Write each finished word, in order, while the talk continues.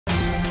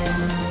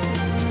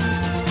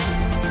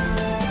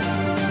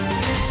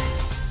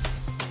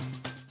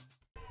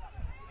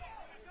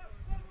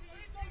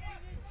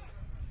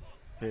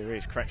Here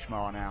is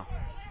Kretschmar now.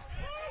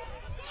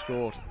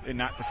 Scored in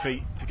that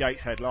defeat to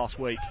Gateshead last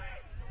week.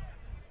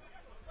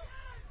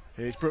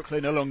 Here's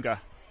Brooklyn Alunga.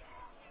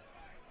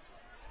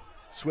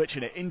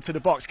 Switching it into the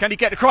box. Can he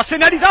get the cross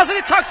in? And he does, and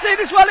it tucks in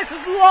as well. It's the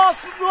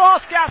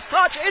last Gaps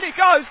touch. In it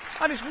goes.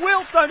 And it's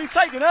Wealdstone who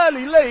take an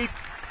early lead.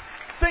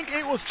 I think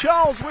it was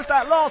Charles with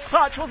that last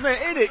touch, wasn't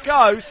it? In it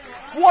goes.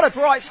 What a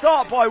bright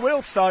start by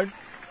Wealdstone.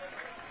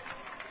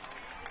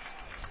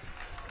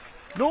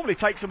 Normally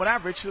takes him on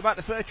average to about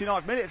the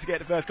 39th minute to get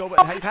the first goal,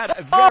 but he's had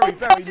a very,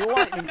 very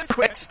lightning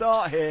quick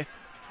start here.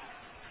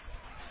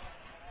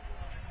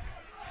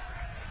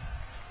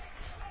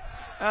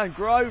 And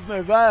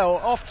Grosvenor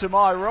Vale off to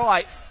my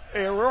right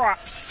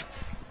erupts.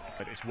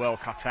 But it's well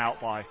cut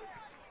out by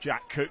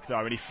Jack Cook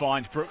though, and he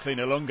finds Brooklyn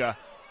Alunga.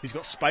 He's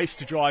got space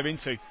to drive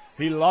into.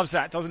 He loves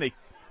that, doesn't he?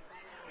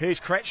 Here's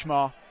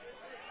Kretschmar.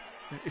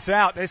 It's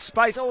out, there's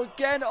space. Oh,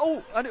 again,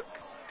 oh, and it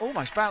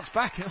almost bounced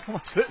back. It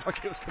almost looked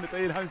like it was going to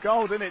be in home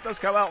goal, didn't it? It does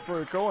go out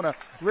for a corner.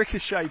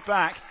 Ricochet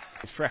back.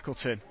 It's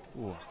Freckleton.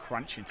 Ooh,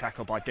 crunching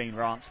tackle by Dean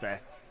Rance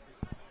there.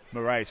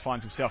 Moraes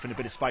finds himself in a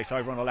bit of space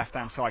over on the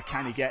left-hand side.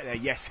 Can he get there?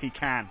 Yes, he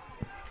can.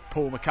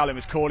 Paul McCallum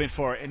is calling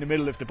for it in the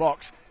middle of the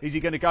box. Is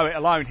he going to go it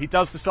alone? He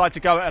does decide to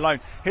go it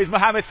alone. Here's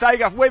Mohamed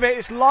Sagaf with it.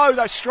 It's low,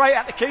 though, straight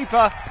at the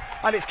keeper.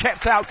 And it's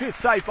kept out. Good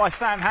save by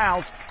Sam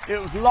Howes. It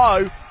was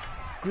low.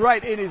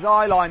 Great in his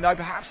eye line, though.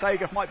 Perhaps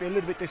Sagaf might be a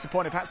little bit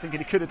disappointed, perhaps thinking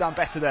he could have done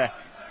better there.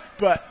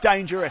 But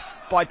dangerous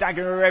by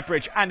Dagenham and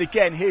Redbridge. And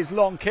again, here's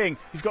Long King.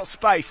 He's got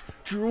space.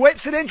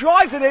 Whips it in,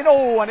 drives it in.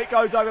 Oh, and it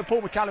goes over.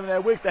 Paul McCallum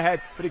there with the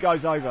head, but it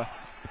goes over.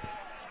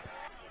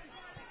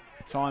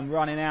 Time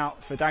running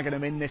out for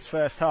Dagenham in this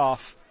first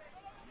half.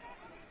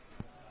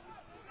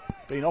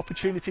 Been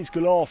opportunities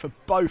galore for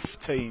both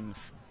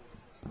teams.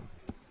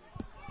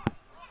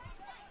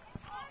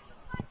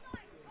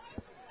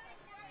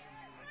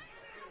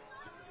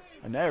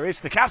 And there is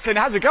the captain,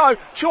 has a go.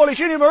 Surely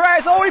Junior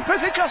Moraes. Oh, he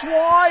puts it just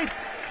wide.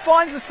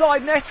 Finds the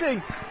side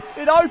netting.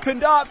 It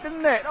opened up,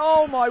 didn't it?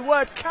 Oh my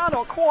word,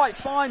 cannot quite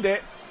find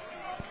it.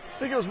 I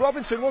think it was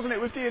Robinson, wasn't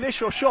it, with the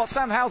initial shot.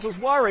 Sam Howes was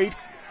worried.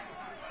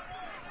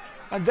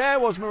 And there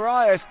was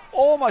Moraes,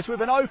 almost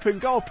with an open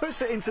goal,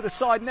 puts it into the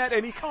side net,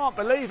 and he can't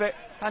believe it.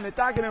 And the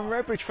Dagenham and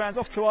Redbridge fans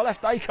off to our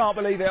left, they can't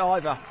believe it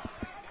either.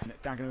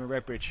 Dagenham and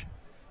Redbridge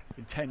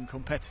in 10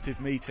 competitive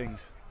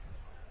meetings.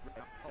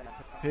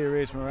 Here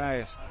is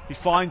Moraes. He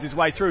finds his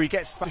way through. He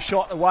gets the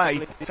shot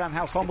away. Sam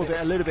Howes fumbles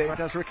it a little bit. It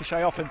does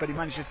ricochet off him, but he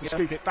manages to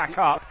scoop it back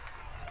up.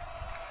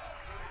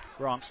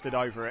 Grant stood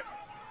over it.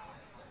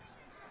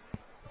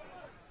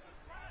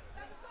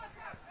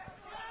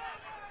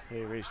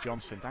 Here is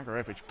Johnson.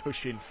 Dagenham Redbridge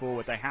pushing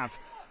forward. They have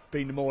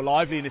been more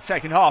lively in the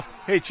second half.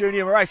 Here's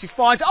Junior Moraes. He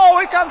finds... Oh,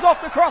 it comes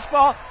off the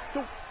crossbar. It's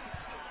a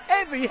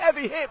heavy,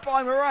 heavy hit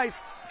by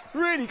Moraes.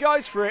 Really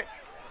goes for it.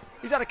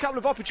 He's had a couple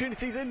of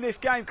opportunities in this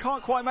game,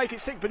 can't quite make it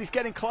stick, but he's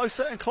getting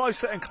closer and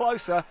closer and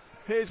closer.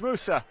 Here's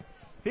Musa.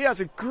 He has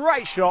a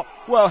great shot,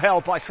 well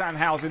held by Sam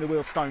Howes in the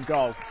Wealdstone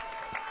goal.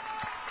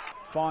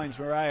 Finds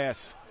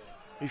Moraes.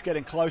 He's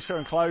getting closer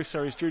and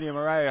closer, is Junior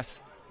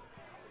Moraes.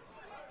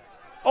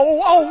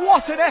 Oh,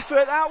 what an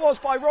effort that was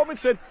by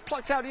Robinson.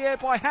 Plucked out of the air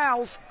by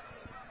Howes.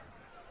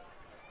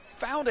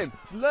 Found him,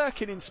 he's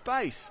lurking in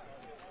space.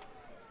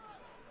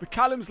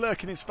 McCallum's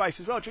lurking in space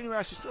as well. Junior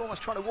Moraes is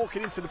almost trying to walk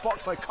it into the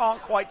box, so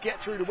can't quite get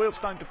through the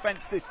Wealdstone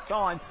defence this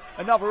time.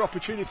 Another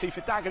opportunity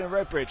for Dagenham and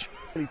Redbridge.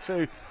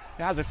 It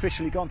has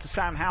officially gone to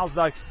Sam Howes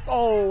though.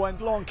 Oh, and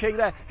Long King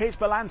there. Here's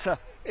Balanta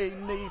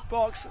in the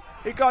box.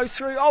 It goes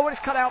through. Oh, and it's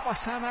cut out by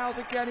Sam Howes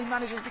again. He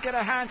manages to get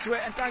a hand to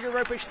it, and Dagenham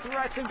and Redbridge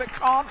threaten but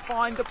can't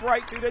find the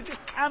breakthrough. They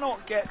just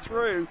cannot get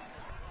through.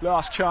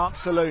 Last chance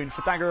saloon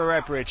for Dagenham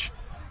and Redbridge.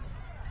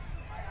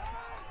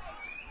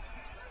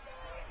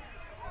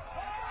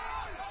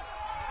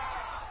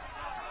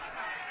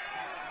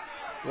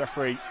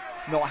 Referee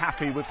not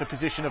happy with the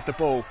position of the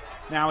ball.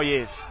 Now he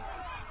is.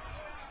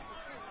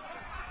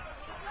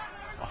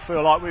 I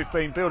feel like we've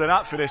been building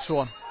up for this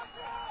one.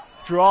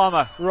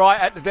 Drama right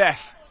at the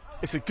death.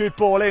 It's a good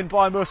ball in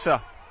by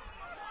Musa.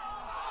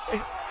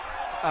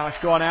 It's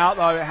gone out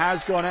though, it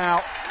has gone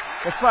out.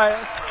 The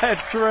head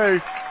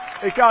through,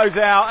 it goes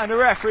out and the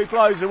referee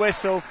blows the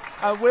whistle.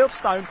 And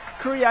Wealdstone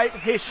create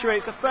history.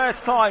 It's the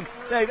first time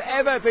they've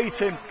ever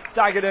beaten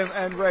Dagenham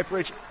and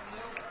Redbridge